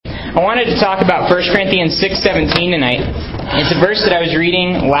I wanted to talk about 1 Corinthians 6:17 tonight. It's a verse that I was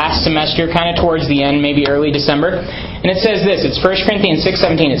reading last semester, kind of towards the end, maybe early December. And it says this, it's 1 Corinthians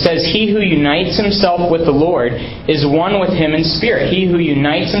 6:17. It says, "He who unites himself with the Lord is one with Him in spirit." He who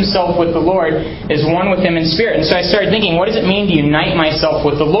unites himself with the Lord is one with Him in spirit. And so I started thinking, what does it mean to unite myself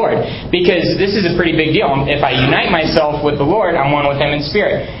with the Lord? Because this is a pretty big deal. If I unite myself with the Lord, I'm one with Him in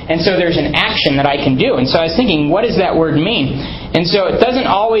spirit. And so there's an action that I can do. And so I was thinking, what does that word mean? And so it doesn't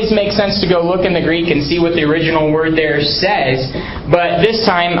always make sense to go look in the Greek and see what the original word there says. But this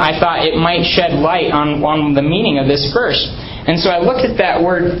time I thought it might shed light on the meaning of this verse. And so I looked at that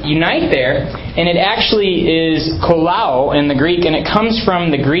word unite there, and it actually is kolao in the Greek, and it comes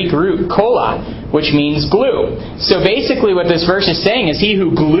from the Greek root kola, which means glue. So basically what this verse is saying is he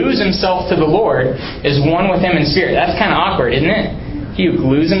who glues himself to the Lord is one with Him in spirit. That's kind of awkward, isn't it? He who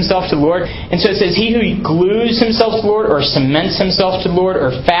glues himself to the Lord. And so it says, he who glues himself to the Lord, or cements himself to the Lord,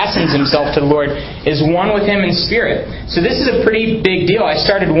 or fastens himself to the Lord, is one with Him in spirit. So this is a pretty big deal. I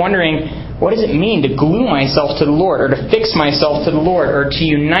started wondering, what does it mean to glue myself to the Lord, or to fix myself to the Lord, or to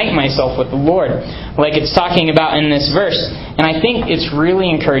unite myself with the Lord, like it's talking about in this verse? And I think it's really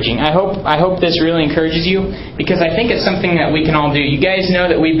encouraging. I hope this really encourages you, because I think it's something that we can all do. You guys know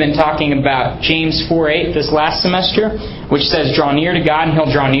that we've been talking about James 4:8 this last semester, which says, "Draw near to God and He'll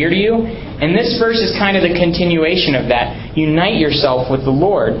draw near to you." And this verse is kind of the continuation of that. Unite yourself with the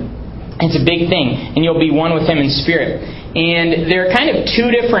Lord. It's a big thing, and you'll be one with Him in spirit. And there are kind of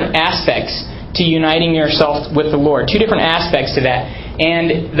two different aspects to uniting yourself with the Lord. Two different aspects to that.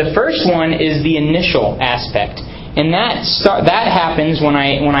 And the first one is the initial aspect. And that happens when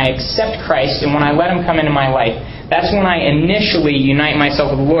I accept Christ and when I let Him come into my life. That's when I initially unite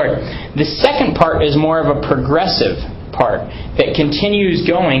myself with the Lord. The second part is more of a progressive part that continues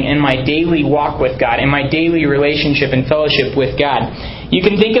going in my daily walk with God, in my daily relationship and fellowship with God. You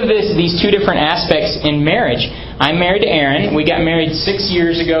can think of these two different aspects in marriage. I'm married to Erin. We got married 6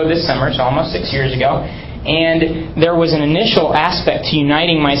 years ago this summer, so almost 6 years ago. And there was an initial aspect to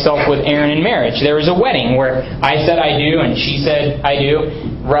uniting myself with Erin in marriage. There was a wedding where I said I do and she said I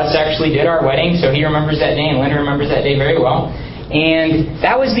do. Russ actually did our wedding, so he remembers that day, and Linda remembers that day very well. And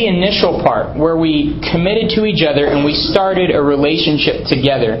that was the initial part where we committed to each other and we started a relationship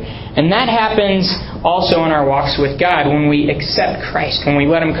together. And that happens also in our walks with God when we accept Christ, when we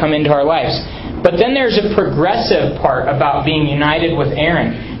let Him come into our lives. But then there's a progressive part about being united with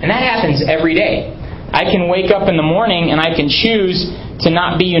Erin. And that happens every day. I can wake up in the morning and I can choose to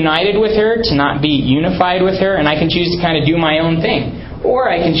not be united with her, to not be unified with her, and I can choose to kind of do my own thing. Or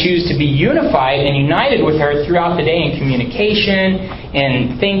I can choose to be unified and united with her throughout the day in communication,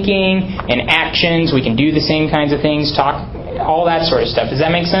 in thinking, in actions. We can do the same kinds of things, talk, all that sort of stuff. Does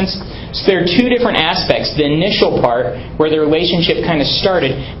that make sense? So there are two different aspects. The initial part, where the relationship kind of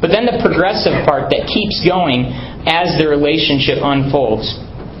started, but then the progressive part that keeps going as the relationship unfolds.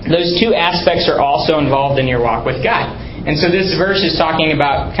 Those two aspects are also involved in your walk with God. And so this verse is talking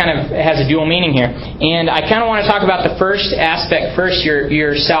about, kind of has a dual meaning here. And I kind of want to talk about the first aspect first,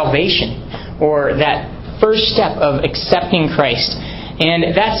 your salvation, or that first step of accepting Christ.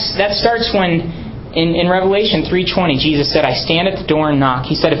 And that starts when, in Revelation 3:20, Jesus said, "I stand at the door and knock."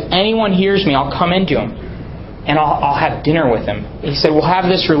 He said, "If anyone hears me, I'll come into him, and I'll have dinner with him." He said, we'll have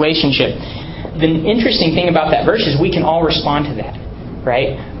this relationship. The interesting thing about that verse is we can all respond to that.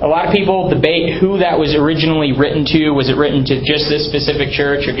 Right? A lot of people debate who that was originally written to. Was it written to just this specific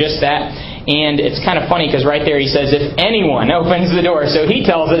church or just that? And it's kind of funny because right there he says, if anyone opens the door. So he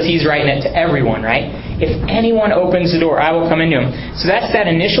tells us he's writing it to everyone, right? If anyone opens the door, I will come into him. So that's that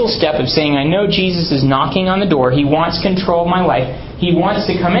initial step of saying, I know Jesus is knocking on the door. He wants control of my life. He wants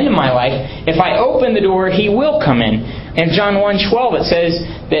to come into my life. If I open the door, He will come in. In John 1:12 it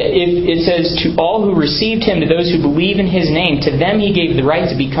says, to all who received Him, to those who believe in His name, to them He gave the right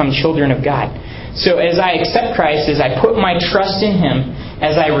to become children of God. So as I accept Christ, as I put my trust in Him,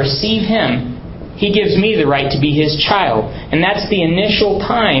 as I receive Him, He gives me the right to be His child. And that's the initial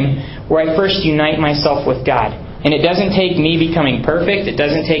time where I first unite myself with God. And it doesn't take me becoming perfect. It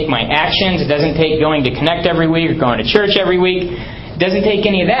doesn't take my actions. It doesn't take going to Connect every week or going to church every week. It doesn't take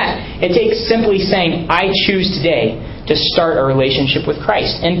any of that. It takes simply saying, I choose today to start a relationship with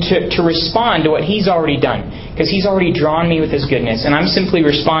Christ and to respond to what He's already done. Because He's already drawn me with His goodness. And I'm simply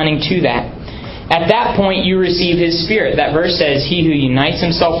responding to that. At that point, you receive His Spirit. That verse says, he who unites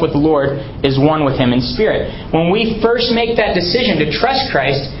himself with the Lord is one with Him in spirit. When we first make that decision to trust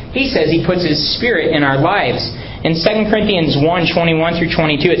Christ, He says He puts His Spirit in our lives. In 2 Corinthians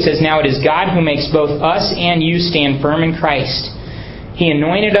 1:21-22, it says, now it is God who makes both us and you stand firm in Christ. He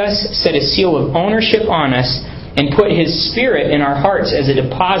anointed us, set a seal of ownership on us, and put His Spirit in our hearts as a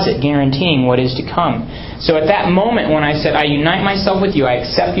deposit guaranteeing what is to come. So at that moment when I said, I unite myself with you, I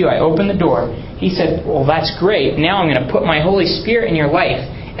accept you, I open the door, He said, well, that's great. Now I'm going to put my Holy Spirit in your life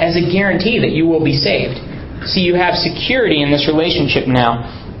as a guarantee that you will be saved. See, you have security in this relationship now.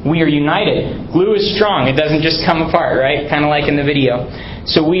 We are united. Glue is strong. It doesn't just come apart, right? Kind of like in the video.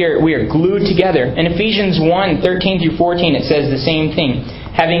 So we are glued together. In Ephesians 1:13 through 14, it says the same thing.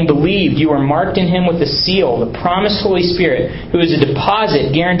 Having believed, you are marked in Him with the seal, the promised Holy Spirit, who is a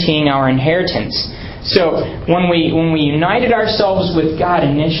deposit guaranteeing our inheritance. So when we united ourselves with God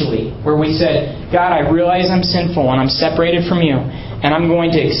initially, where we said, God, I realize I'm sinful and I'm separated from you, and I'm going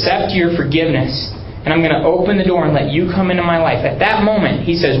to accept your forgiveness, and I'm going to open the door and let you come into my life. At that moment,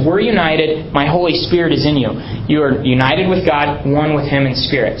 He says, we're united. My Holy Spirit is in you. You are united with God, one with Him in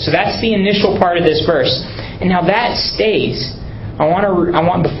spirit. So that's the initial part of this verse. And now that stays. I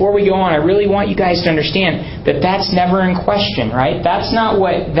want before we go on, I really want you guys to understand that that's never in question, right? That's not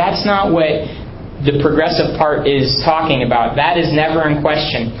what the progressive part is talking about. That is never in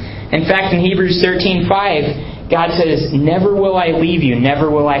question. In fact, in Hebrews 13:5, God says, never will I leave you, never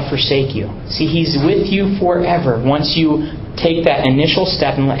will I forsake you. See, He's with you forever once you take that initial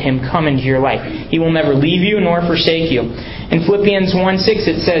step and let Him come into your life. He will never leave you nor forsake you. In Philippians 1:6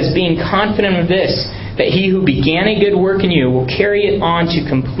 it says, being confident of this, that He who began a good work in you will carry it on to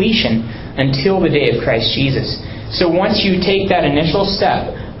completion until the day of Christ Jesus. So once you take that initial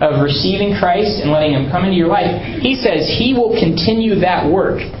step of receiving Christ and letting Him come into your life, He says He will continue that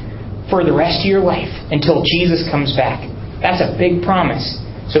work for the rest of your life until Jesus comes back. That's a big promise.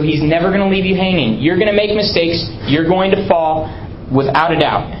 So He's never going to leave you hanging. You're going to make mistakes. You're going to fall without a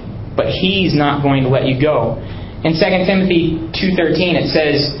doubt. But He's not going to let you go. In 2 Timothy 2:13 it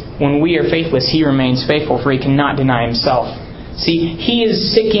says, when we are faithless, He remains faithful, for He cannot deny Himself. See, He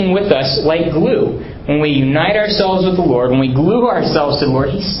is sticking with us like glue. When we unite ourselves with the Lord, when we glue ourselves to the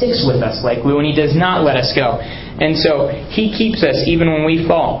Lord, He sticks with us like glue and He does not let us go. And so He keeps us even when we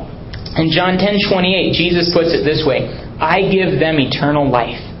fall. In John 10:28, Jesus puts it this way, I give them eternal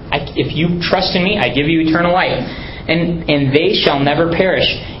life. If you trust in me, I give you eternal life. And they shall never perish,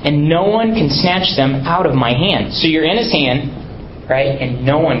 and no one can snatch them out of my hand. So you're in His hand, right? And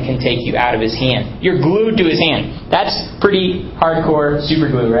no one can take you out of His hand. You're glued to His hand. That's pretty hardcore super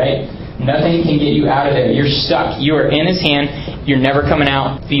glue, right? Nothing can get you out of there. You're stuck. You are in His hand. You're never coming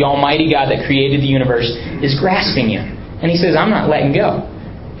out. The Almighty God that created the universe is grasping you. And He says, I'm not letting go.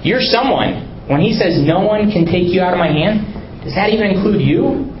 You're someone. When He says no one can take you out of my hand, does that even include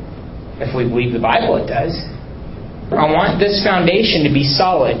you? If we believe the Bible, it does. I want this foundation to be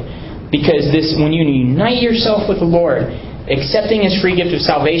solid, because when you unite yourself with the Lord, accepting His free gift of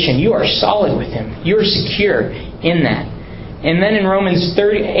salvation, you are solid with Him. You are secure in that. And then in Romans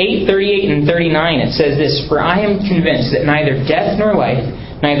 8:38 and 39 it says this, for I am convinced that neither death nor life,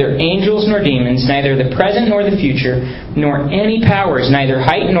 neither angels nor demons, neither the present nor the future, nor any powers, neither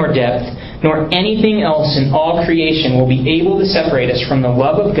height nor depth, nor anything else in all creation will be able to separate us from the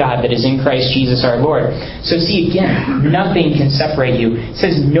love of God that is in Christ Jesus our Lord. So see, again, nothing can separate you. It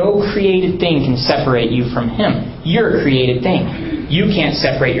says no created thing can separate you from Him. You're a created thing. You can't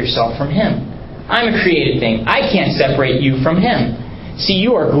separate yourself from Him. I'm a created thing. I can't separate you from Him. See,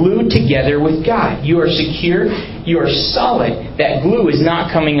 you are glued together with God. You are secure. You are solid. That glue is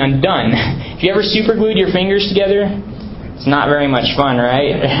not coming undone. Have you ever super glued your fingers together? It's not very much fun, right?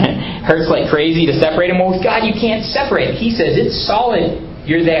 It hurts like crazy to separate them. Well, with God, you can't separate. He says it's solid.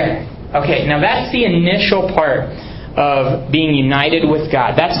 You're there. Okay, now that's the initial part of being united with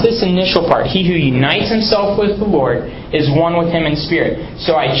God. That's this initial part. He who unites himself with the Lord is one with Him in spirit.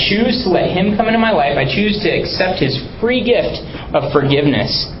 So I choose to let Him come into my life. I choose to accept His free gift of forgiveness.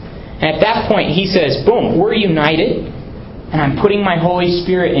 And at that point, He says, boom, we're united, and I'm putting my Holy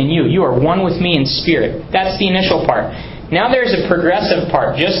Spirit in you. You are one with me in spirit. That's the initial part. Now there's a progressive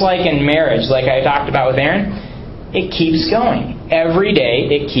part, just like in marriage, like I talked about with Aaron. It keeps going. Every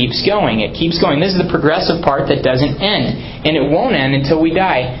day it keeps going. It keeps going. This is the progressive part that doesn't end. And it won't end until we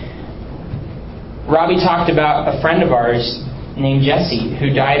die. Robbie talked about a friend of ours named Jesse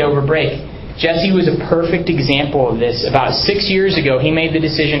who died over break. Jesse was a perfect example of this. About 6 years ago, he made the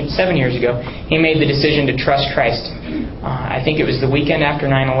decision, 7 years ago, he made the decision to trust Christ. I think it was the weekend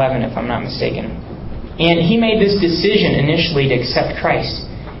after 9/11, if I'm not mistaken. And he made this decision initially to accept Christ.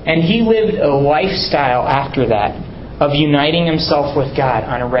 And he lived a lifestyle after that of uniting himself with God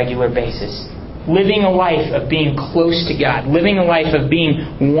on a regular basis. Living a life of being close to God. Living a life of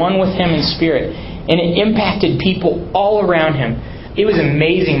being one with Him in spirit. And it impacted people all around him. It was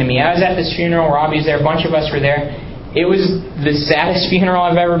amazing to me. I was at this funeral. Robbie was there. A bunch of us were there. It was the saddest funeral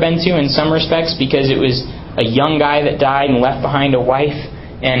I've ever been to in some respects, because it was a young guy that died and left behind a wife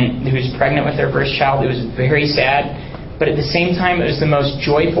and who was pregnant with their first child. It was very sad. But at the same time, it was the most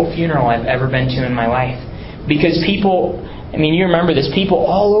joyful funeral I've ever been to in my life. Because people, you remember this, people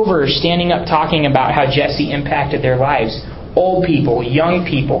all over are standing up talking about how Jesse impacted their lives. Old people, young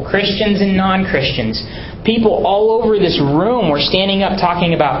people, Christians and non-Christians. People all over this room were standing up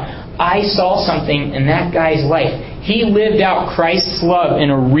talking about, I saw something in that guy's life. He lived out Christ's love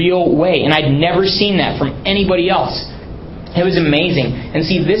in a real way. And I'd never seen that from anybody else. It was amazing. And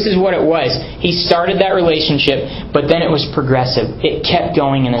see, this is what it was. He started that relationship, but then it was progressive. It kept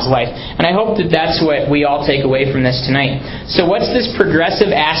going in his life. And I hope that that's what we all take away from this tonight. So what's this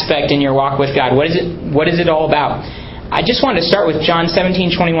progressive aspect in your walk with God? What is it all about? I just wanted to start with John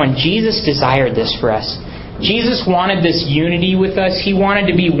 17:21. Jesus desired this for us. Jesus wanted this unity with us. He wanted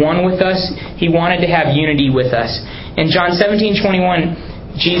to be one with us. He wanted to have unity with us. In John 17:21,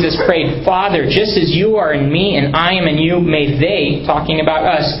 Jesus prayed, Father, just as you are in me and I am in you, may they, talking about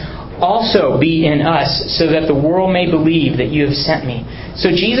us, also be in us, so that the world may believe that you have sent me.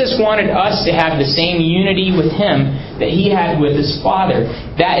 So Jesus wanted us to have the same unity with Him that He had with His Father.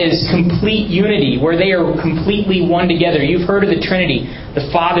 That is complete unity, where they are completely one together. You've heard of the Trinity,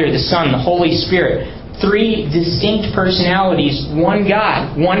 the Father, the Son, the Holy Spirit. 3 distinct personalities, one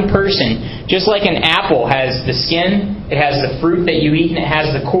God, one person. Just like an apple has the skin, it has the fruit that you eat, and it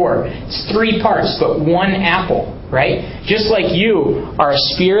has the core. It's 3 parts, but one apple, right? Just like you are a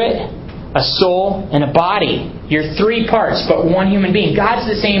spirit, a soul, and a body. You're 3 parts, but one human being. God's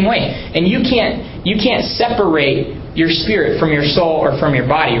the same way. And you can't separate your spirit from your soul or from your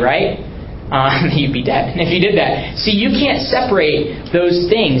body, right? You'd be dead if you did that. See, you can't separate those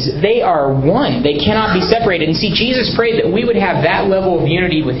things. They are one. They cannot be separated. And see, Jesus prayed that we would have that level of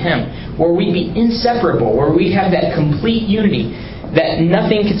unity with Him, where we'd be inseparable, where we'd have that complete unity that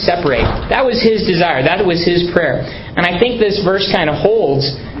nothing could separate. That was His desire. That was His prayer. And I think this verse kind of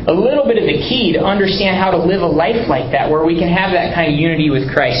holds a little bit of the key to understand how to live a life like that, where we can have that kind of unity with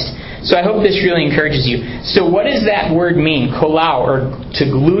Christ. So I hope this really encourages you. So what does that word mean, kolau, or to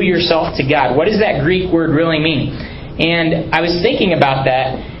glue yourself to God? What does that Greek word really mean? And I was thinking about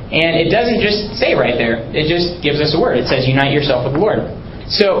that, and it doesn't just say right there. It just gives us a word. It says, unite yourself with the Lord.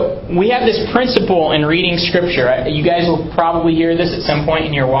 So we have this principle in reading Scripture. You guys will probably hear this at some point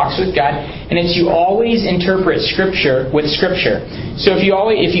in your walks with God, and it's you always interpret Scripture with Scripture. So if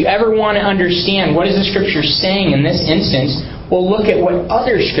you ever want to understand what is the Scripture saying in this instance, we'll look at what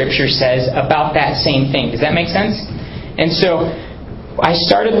other Scripture says about that same thing. Does that make sense? And so I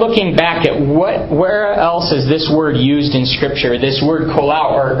started looking back at where else is this word used in Scripture, this word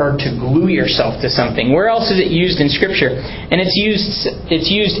kolau, or to glue yourself to something. Where else is it used in Scripture? And it's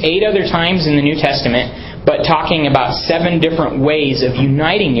used 8 other times in the New Testament, but talking about 7 different ways of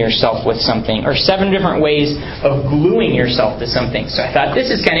uniting yourself with something, or 7 different ways of gluing yourself to something. So I thought,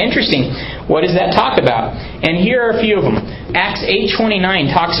 this is kind of interesting. What does that talk about? And here are a few of them. Acts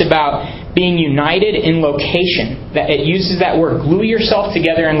 8:29 talks about being united in location. It uses that word, glue yourself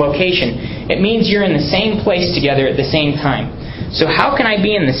together in location. It means you're in the same place together at the same time. So how can I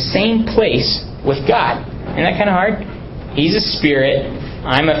be in the same place with God? Isn't that kind of hard? He's a spirit.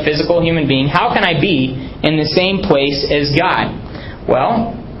 I'm a physical human being. How can I be in the same place as God?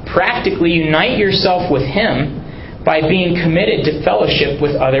 Well, practically unite yourself with Him by being committed to fellowship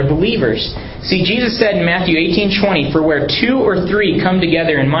with other believers. See, Jesus said in Matthew 18:20, for where 2 or 3 come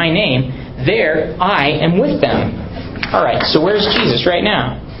together in my name, there I am with them. Alright, so where's Jesus right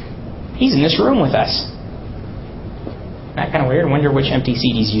now? He's in this room with us. Isn't that kind of weird? I wonder which empty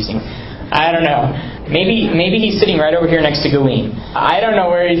seat He's using. I don't know. Maybe He's sitting right over here next to Galeen. I don't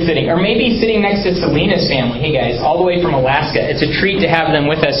know where He's sitting. Or maybe He's sitting next to Selena's family. Hey guys, all the way from Alaska. It's a treat to have them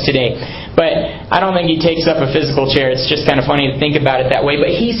with us today. But I don't think He takes up a physical chair. It's just kind of funny to think about it that way.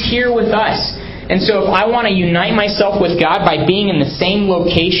 But He's here with us. And so if I want to unite myself with God by being in the same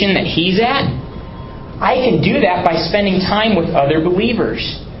location that He's at, I can do that by spending time with other believers.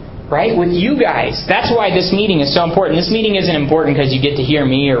 Right? With you guys. That's why this meeting is so important. This meeting isn't important because you get to hear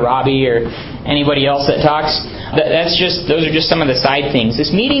me or Robbie or anybody else that talks. Those are just some of the side things.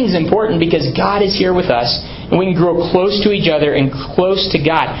 This meeting is important because God is here with us, and we can grow close to each other and close to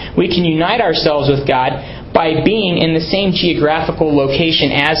God. We can unite ourselves with God by being in the same geographical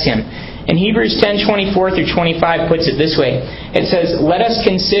location as Him. And Hebrews 10:24-25 puts it this way. It says, let us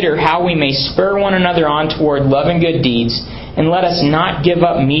consider how we may spur one another on toward love and good deeds, and let us not give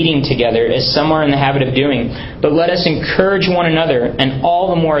up meeting together as some are in the habit of doing, but let us encourage one another, and all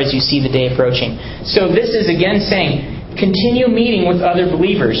the more as you see the day approaching. So this is again saying, continue meeting with other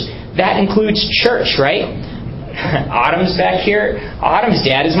believers. That includes church, right? Autumn's back here. Autumn's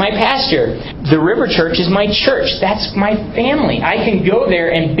dad is my pastor. The River Church is my church. That's my family. I can go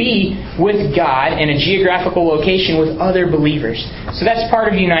there and be with God in a geographical location with other believers. So that's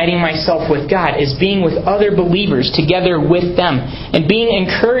part of uniting myself with God, is being with other believers together with them and being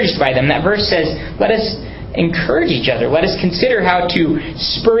encouraged by them. That verse says, let us encourage each other. Let us consider how to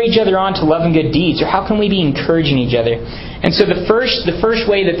spur each other on to love and good deeds, or how can we be encouraging each other. And so the first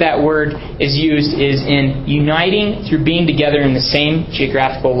way that word is used is in uniting through being together in the same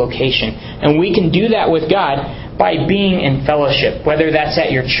geographical location. And we can do that with God by being in fellowship, whether that's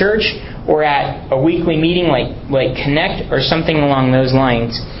at your church or at a weekly meeting like Connect or something along those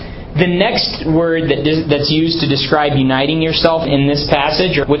lines. The next word that's used to describe uniting yourself in this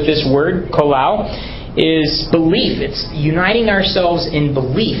passage, or with this word, kolau, is belief. It's uniting ourselves in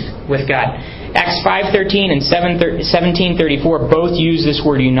belief with God. Acts 5:13 and 17:34 both use this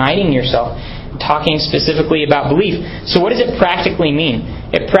word, uniting yourself, talking specifically about belief. So what does it practically mean?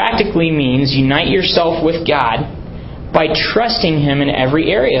 It practically means unite yourself with God by trusting Him in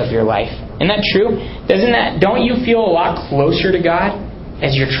every area of your life. Isn't that true? Don't you feel a lot closer to God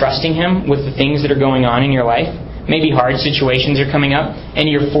as you're trusting Him with the things that are going on in your life? Maybe hard situations are coming up and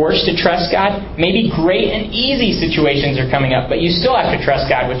you're forced to trust God. Maybe great and easy situations are coming up, but you still have to trust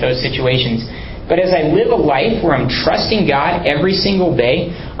God with those situations. But as I live a life where I'm trusting God every single day,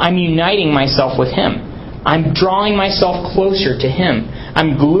 I'm uniting myself with Him. I'm drawing myself closer to Him.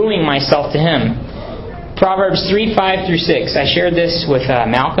 I'm gluing myself to Him. Proverbs 3:5-6. I shared this with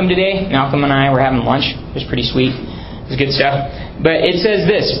Malcolm today. Malcolm and I were having lunch. It was pretty sweet. It was good stuff. But it says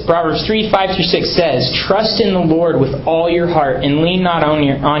this, Proverbs 3:5-6 says, trust in the Lord with all your heart and lean not on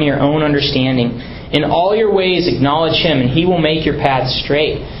your own understanding. In all your ways acknowledge Him and He will make your paths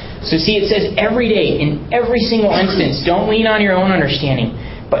straight. So see, it says every day, in every single instance, don't lean on your own understanding,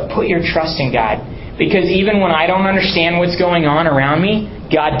 but put your trust in God. Because even when I don't understand what's going on around me,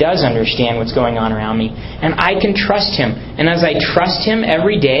 God does understand what's going on around me. And I can trust Him. And as I trust Him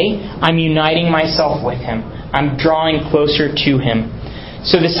every day, I'm uniting myself with Him. I'm drawing closer to Him.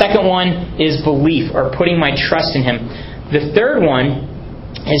 So the second one is belief, or putting my trust in Him. The third one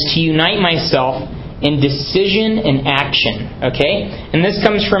is to unite myself in decision and action. Okay? And this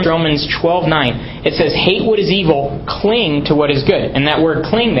comes from Romans 12:9. It says, hate what is evil, cling to what is good. And that word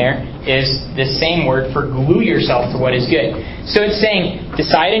cling there is the same word for glue yourself to what is good. So it's saying,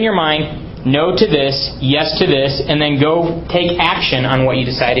 decide in your mind, no to this, yes to this, and then go take action on what you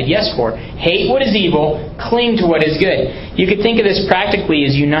decided yes for. Hate what is evil, cling to what is good. You could think of this practically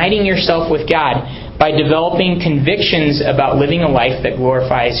as uniting yourself with God by developing convictions about living a life that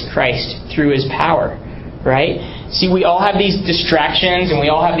glorifies Christ through His power. Right? See, we all have these distractions and we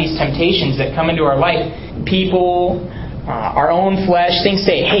all have these temptations that come into our life. People, our own flesh, things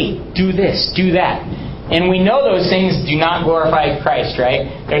say, hey, do this, do that. And we know those things do not glorify Christ,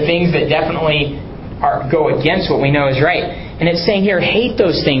 right? They're things that definitely go against what we know is right. And it's saying here, hate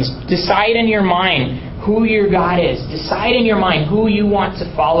those things. Decide in your mind who your God is. Decide in your mind who you want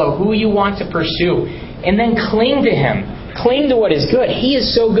to follow, who you want to pursue. And then cling to Him. Cling to what is good. He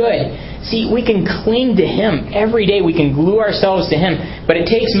is so good. See, we can cling to Him every day. We can glue ourselves to Him. But it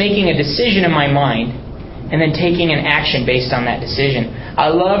takes making a decision in my mind and then taking an action based on that decision. I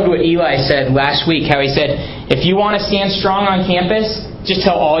loved what Eli said last week, how he said, if you want to stand strong on campus, just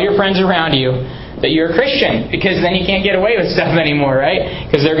tell all your friends around you that you're a Christian, because then you can't get away with stuff anymore, right?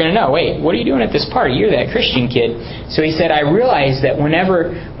 Because they're going to know, wait, what are you doing at this party? You're that Christian kid. So he said, I realized that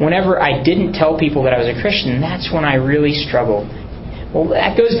whenever I didn't tell people that I was a Christian, that's when I really struggled. Well,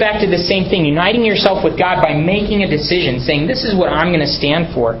 that goes back to the same thing, uniting yourself with God by making a decision, saying, this is what I'm going to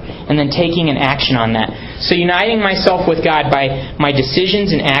stand for, and then taking an action on that. So uniting myself with God by my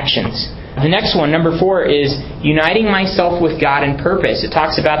decisions and actions. The next one, number 4, is uniting myself with God in purpose. It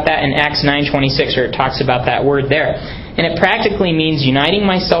talks about that in Acts 9:26, or it talks about that word there. And it practically means uniting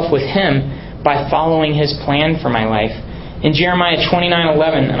myself with Him by following His plan for my life. In Jeremiah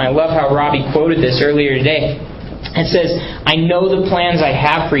 29:11, and I love how Robbie quoted this earlier today, it says, I know the plans I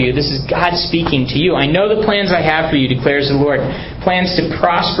have for you. This is God speaking to you. I know the plans I have for you, declares the Lord. Plans to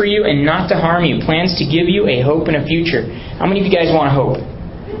prosper you and not to harm you. Plans to give you a hope and a future. How many of you guys want a hope?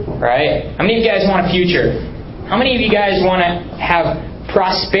 Right? How many of you guys want a future? How many of you guys want to have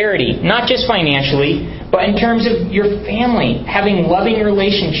prosperity? Not just financially, but in terms of your family. Having loving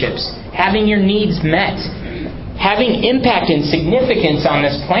relationships. Having your needs met. Having impact and significance on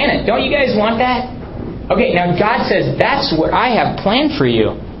this planet. Don't you guys want that? Okay, now God says, that's what I have planned for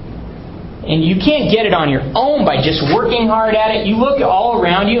you. And you can't get it on your own by just working hard at it. You look all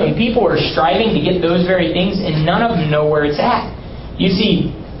around you and people are striving to get those very things and none of them know where it's at. You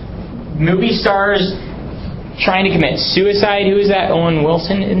see movie stars trying to commit suicide. Who is that? Owen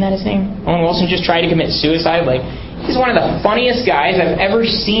Wilson? Isn't that his name? Owen Wilson just tried to commit suicide. Like, he's one of the funniest guys I've ever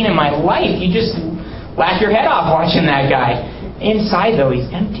seen in my life. You just laugh your head off watching that guy. Inside, though, he's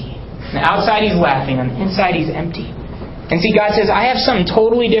empty. On the outside, he's laughing. On the inside, he's empty. And see, God says, I have something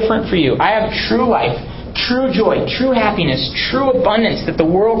totally different for you. I have true life, true joy, true happiness, true abundance that the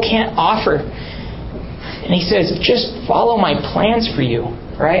world can't offer. And He says, just follow my plans for you.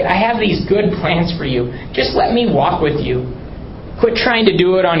 Right? I have these good plans for you. Just let me walk with you. Quit trying to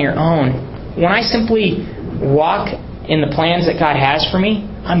do it on your own. When I simply walk in the plans that God has for me,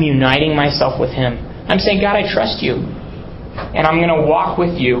 I'm uniting myself with Him. I'm saying, God, I trust you. And I'm going to walk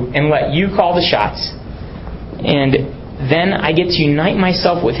with you and let you call the shots. And then I get to unite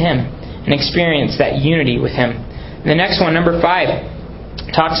myself with Him and experience that unity with Him. The next one, number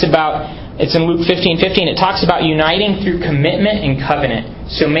 5, talks about, it's in Luke 15:15. It talks about uniting through commitment and covenant.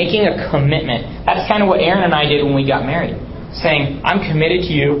 So making a commitment. That's kind of what Aaron and I did when we got married. Saying, I'm committed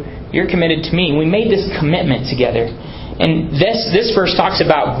to you, you're committed to me. We made this commitment together. And this verse talks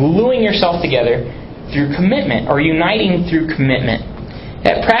about gluing yourself together through commitment, or uniting through commitment.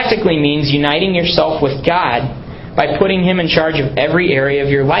 That practically means uniting yourself with God by putting Him in charge of every area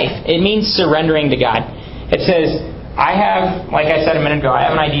of your life. It means surrendering to God. It says, I have, like I said a minute ago, I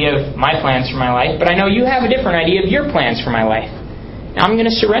have an idea of my plans for my life, but I know you have a different idea of your plans for my life. Now I'm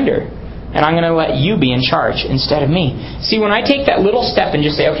going to surrender, and I'm going to let you be in charge instead of me. See, when I take that little step and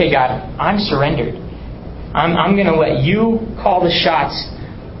just say, okay, God, I'm surrendered. I'm going to let you call the shots.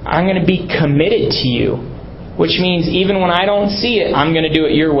 I'm going to be committed to you, which means even when I don't see it, I'm going to do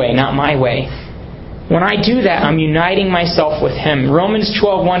it your way, not my way. When I do that, I'm uniting myself with Him. Romans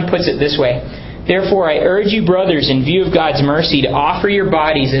 12:1 puts it this way. Therefore, I urge you, brothers, in view of God's mercy, to offer your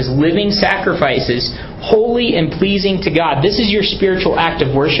bodies as living sacrifices, holy and pleasing to God. This is your spiritual act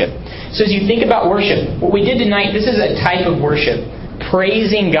of worship. So as you think about worship, what we did tonight, this is a type of worship.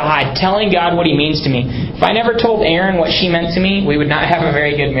 Praising God, telling God what He means to me. If I never told Erin what she meant to me, we would not have a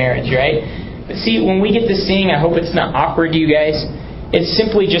very good marriage, right? But see, when we get to sing, I hope it's not awkward to you guys. It's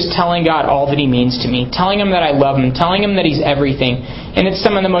simply just telling God all that He means to me. Telling Him that I love Him. Telling Him that He's everything. And it's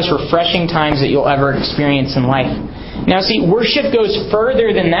some of the most refreshing times that you'll ever experience in life. Now see, worship goes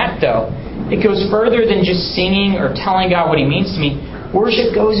further than that though. It goes further than just singing or telling God what He means to me.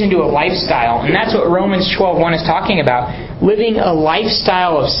 Worship goes into a lifestyle. And that's what Romans 12:1 is talking about. Living a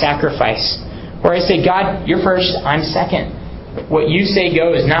lifestyle of sacrifice. Where I say, God, you're first, I'm second. What you say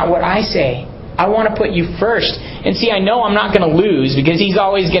goes, not what I say. I want to put you first. And see, I know I'm not going to lose because He's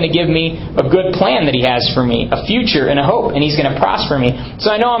always going to give me a good plan that He has for me, a future and a hope, and He's going to prosper me. So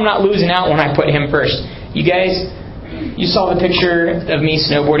I know I'm not losing out when I put Him first. You guys, you saw the picture of me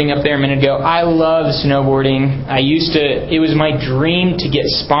snowboarding up there a minute ago. I love snowboarding. It was my dream to get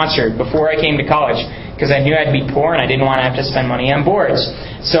sponsored before I came to college because I knew I'd be poor and I didn't want to have to spend money on boards.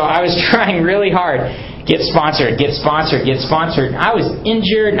 So I was trying really hard. Get sponsored, get sponsored, get sponsored. I was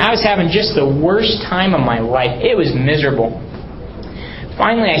injured and I was having just the worst time of my life. It was miserable.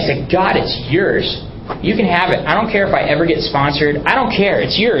 Finally, I said, God, it's yours. You can have it. I don't care if I ever get sponsored. I don't care.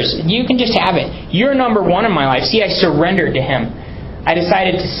 It's yours. You can just have it. You're number one in my life. See, I surrendered to Him. I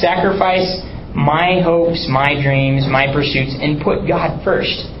decided to sacrifice my hopes, my dreams, my pursuits, and put God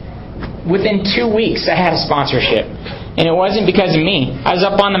first. Within 2 weeks, I had a sponsorship. And it wasn't because of me. I was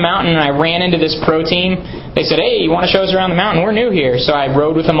up on the mountain and I ran into this pro team. They said, hey, you want to show us around the mountain? We're new here. So I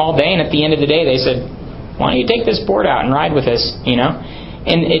rode with them all day. And at the end of the day, they said, why don't you take this board out and ride with us?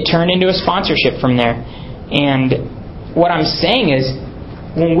 And it turned into a sponsorship from there. And what I'm saying is,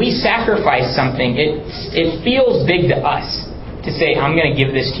 when we sacrifice something, it feels big to us to say, I'm going to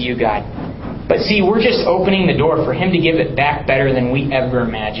give this to you, God. But see, we're just opening the door for Him to give it back better than we ever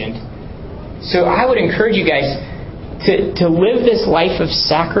imagined. So I would encourage you guys to live this life of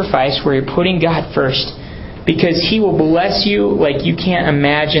sacrifice where you're putting God first, because He will bless you like you can't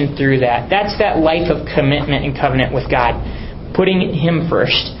imagine through that. That's that life of commitment and covenant with God. Putting Him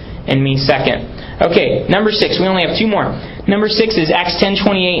first and me second. Okay, number 6. We only have 2 more. Number 6 is Acts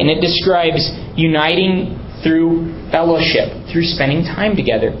 10:28, and it describes uniting through fellowship, through spending time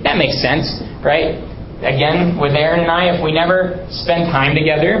together. That makes sense, right? Again, with Aaron and I, if we never spend time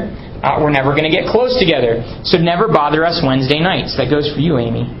together, we're never going to get close together. So never bother us Wednesday nights. That goes for you,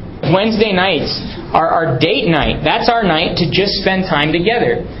 Amy. Wednesday nights are our date night. That's our night to just spend time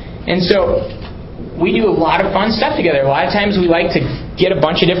together. And so we do a lot of fun stuff together. A lot of times we like to get a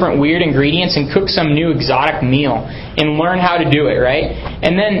bunch of different weird ingredients and cook some new exotic meal and learn how to do it, right?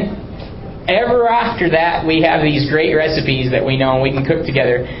 And then ever after that, we have these great recipes that we know and we can cook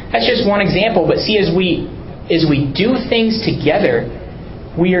together. That's just one example. But see, as we do things together,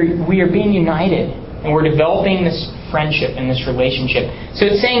 we are being united. And we're developing this friendship and this relationship. So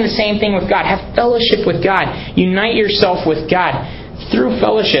it's saying the same thing with God. Have fellowship with God. Unite yourself with God through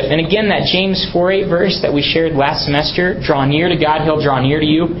fellowship. And again, that James 4:8 verse that we shared last semester, draw near to God, He'll draw near to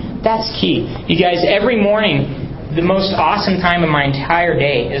you. That's key. You guys, every morning, the most awesome time of my entire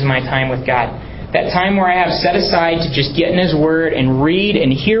day is my time with God. That time where I have set aside to just get in His Word and read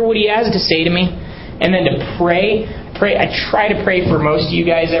and hear what He has to say to me. And then to pray. I try to pray for most of you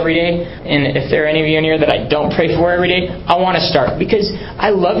guys every day. And if there are any of you in here that I don't pray for every day, I want to start. Because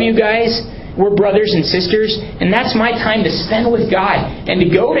I love you guys. We're brothers and sisters. And that's my time to spend with God. And to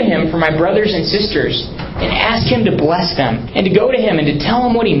go to Him for my brothers and sisters. And ask Him to bless them. And to go to Him and to tell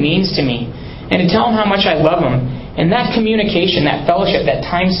Him what He means to me. And to tell Him how much I love Him. And that communication, that fellowship, that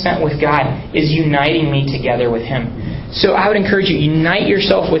time spent with God is uniting me together with Him. So I would encourage you, unite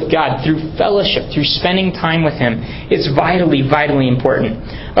yourself with God through fellowship, through spending time with Him. It's vitally, vitally important.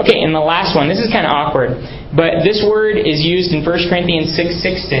 Okay, and the last one, this is kind of awkward, but this word is used in 1 Corinthians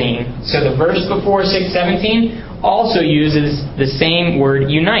 6:16. So the verse before 6:17 also uses the same word,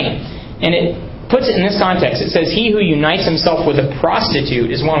 unite. And it puts it in this context. It says, he who unites himself with a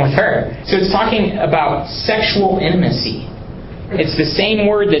prostitute is one with her. So it's talking about sexual intimacy. It's the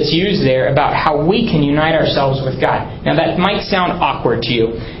same word that's used there about how we can unite ourselves with God. Now that might sound awkward to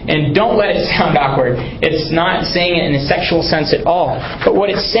you. And don't let it sound awkward. It's not saying it in a sexual sense at all. But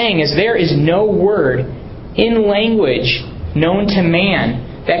what it's saying is there is no word in language known to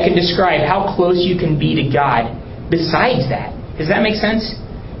man that can describe how close you can be to God besides that. Does that make sense?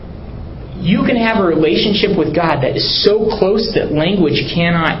 You can have a relationship with God that is so close that language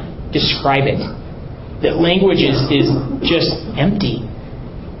cannot describe it. That language is just empty.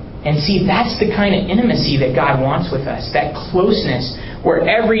 And see, that's the kind of intimacy that God wants with us. That closeness where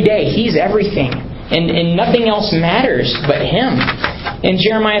every day He's everything. And nothing else matters but Him. In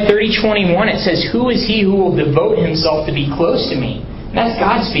Jeremiah 30:21 it says, who is he who will devote himself to be close to me? And that's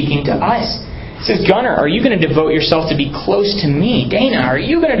God speaking to us. It says, Gunnar, are you going to devote yourself to be close to me? Dana, are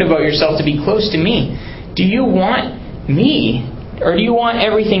you going to devote yourself to be close to me? Do you want me? Or do you want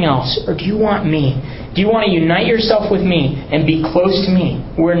everything else? Or do you want me? Do you want to unite yourself with me and be close to me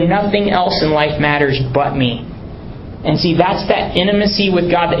where nothing else in life matters but me? And see, that's that intimacy with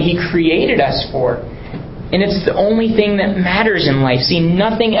God that He created us for. And it's the only thing that matters in life. See,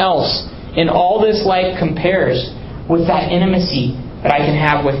 nothing else in all this life compares with that intimacy that I can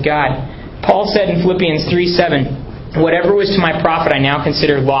have with God. Paul said in Philippians 3:7, whatever was to my profit I now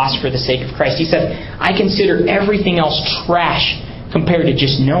consider loss for the sake of Christ. He said, I consider everything else trash compared to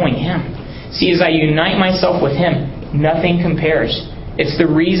just knowing Him. See, as I unite myself with Him, nothing compares. It's the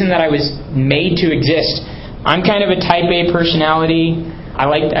reason that I was made to exist. I'm kind of a type A personality. I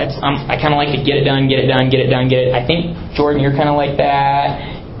kind of like to get it done, get it done, get it done, get it. I think, Jordan, you're kind of like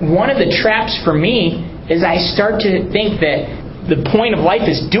that. One of the traps for me is I start to think that the point of life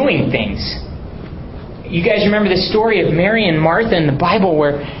is doing things. You guys remember the story of Mary and Martha in the Bible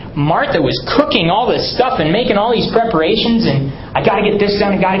where Martha was cooking all this stuff and making all these preparations and I got to get this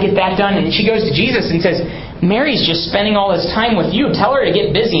done, I got to get that done. And she goes to Jesus and says, Mary's just spending all this time with you. Tell her to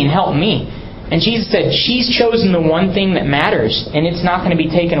get busy and help me. And Jesus said, she's chosen the one thing that matters and it's not going to be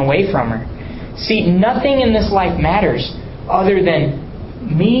taken away from her. See, nothing in this life matters other than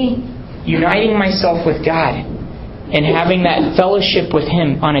me uniting myself with God and having that fellowship with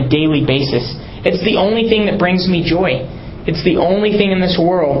Him on a daily basis. It's the only thing that brings me joy. It's the only thing in this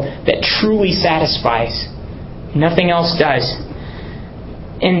world that truly satisfies. Nothing else does.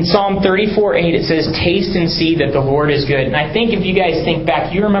 In Psalm 34:8 it says, taste and see that the Lord is good. And I think if you guys think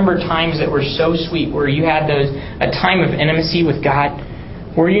back, you remember times that were so sweet where you had a time of intimacy with God,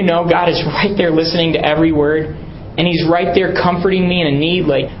 where you know God is right there listening to every word. And He's right there comforting me in a need.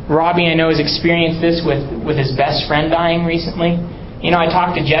 Like Robbie, I know, has experienced this with his best friend dying recently. You know, I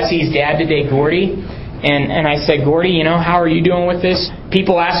talked to Jesse's dad today, Gordy, and I said, Gordy, you know, how are you doing with this?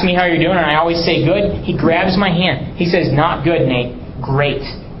 People ask me how you're doing, and I always say good. He grabs my hand. He says, not good, Nate. Great.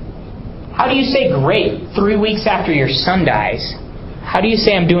 How do you say great 3 weeks after your son dies? How do you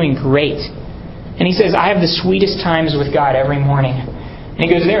say I'm doing great? And he says, I have the sweetest times with God every morning. And he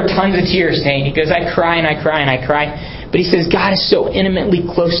goes, there are tons of tears, Nate. He goes, I cry and I cry and I cry. But he says, God is so intimately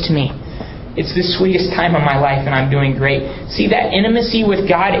close to me. It's the sweetest time of my life and I'm doing great. See, that intimacy with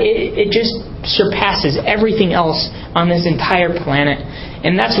God, it just surpasses everything else on this entire planet.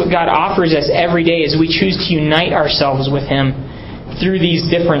 And that's what God offers us every day as we choose to unite ourselves with Him through these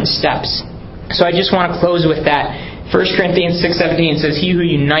different steps. So I just want to close with that. 1 Corinthians 6:17 says, he who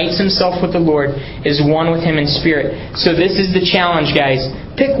unites himself with the Lord is one with Him in spirit. So this is the challenge, guys.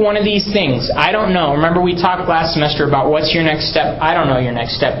 Pick one of these things. I don't know. Remember we talked last semester about what's your next step. I don't know your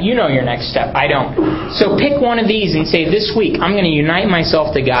next step. You know your next step. I don't. So pick one of these and say, this week I'm going to unite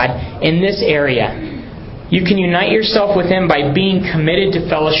myself to God in this area. You can unite yourself with Him by being committed to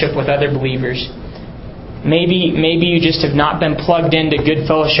fellowship with other believers. Maybe you just have not been plugged into good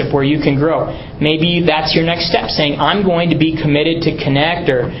fellowship where you can grow. Maybe that's your next step, saying, I'm going to be committed to Connect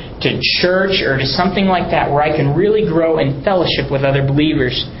or to church or to something like that where I can really grow in fellowship with other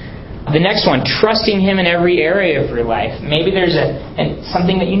believers. The next one, trusting Him in every area of your life. Maybe there's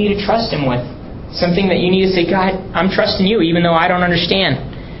something that you need to trust Him with. Something that you need to say, God, I'm trusting You even though I don't understand.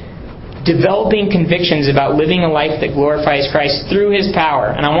 Developing convictions about living a life that glorifies Christ through His power.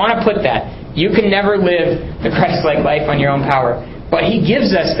 And I want to put that. You can never live the Christ-like life on your own power. But He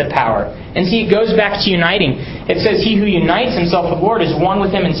gives us the power. And see, it goes back to uniting. It says, he who unites himself with the Lord is one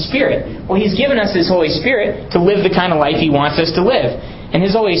with Him in spirit. Well, He's given us His Holy Spirit to live the kind of life He wants us to live. And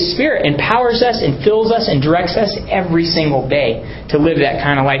His Holy Spirit empowers us and fills us and directs us every single day to live that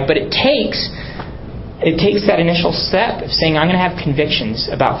kind of life. But it takes that initial step of saying, I'm going to have convictions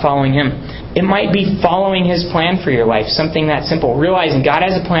about following Him. It might be following His plan for your life, something that simple. Realizing God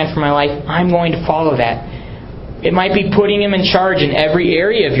has a plan for my life, I'm going to follow that. It might be putting Him in charge in every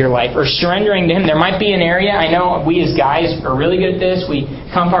area of your life or surrendering to Him. There might be an area, I know we as guys are really good at this, we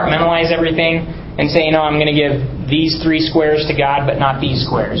compartmentalize everything and say, I'm going to give these 3 squares to God, but not these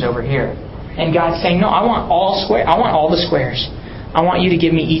squares over here. And God's saying, no, I want all the squares. I want You to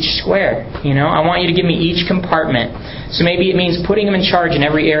give me each square. I want You to give me each compartment. So maybe it means putting Him in charge in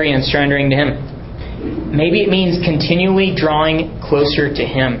every area and surrendering to Him. Maybe it means continually drawing closer to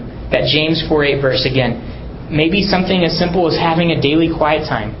Him. That James 4:8 verse again. Maybe something as simple as having a daily quiet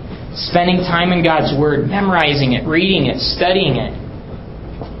time. Spending time in God's Word, memorizing it, reading it, studying it.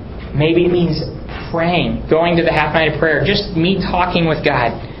 Maybe it means praying, going to the half night of prayer, just me talking with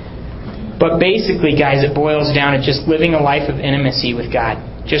God. But basically, guys, it boils down to just living a life of intimacy with God.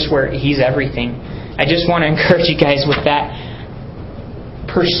 Just where He's everything. I just want to encourage you guys with that.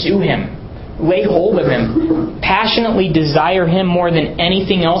 Pursue Him. Lay hold of Him. Passionately desire Him more than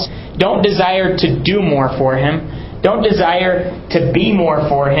anything else. Don't desire to do more for Him. Don't desire to be more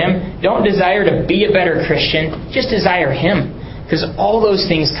for Him. Don't desire to be a better Christian. Just desire Him. Because all those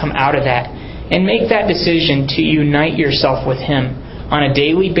things come out of that. And make that decision to unite yourself with Him on a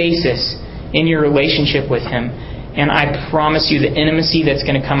daily basis in your relationship with Him. And I promise you the intimacy that's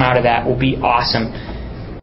going to come out of that will be awesome.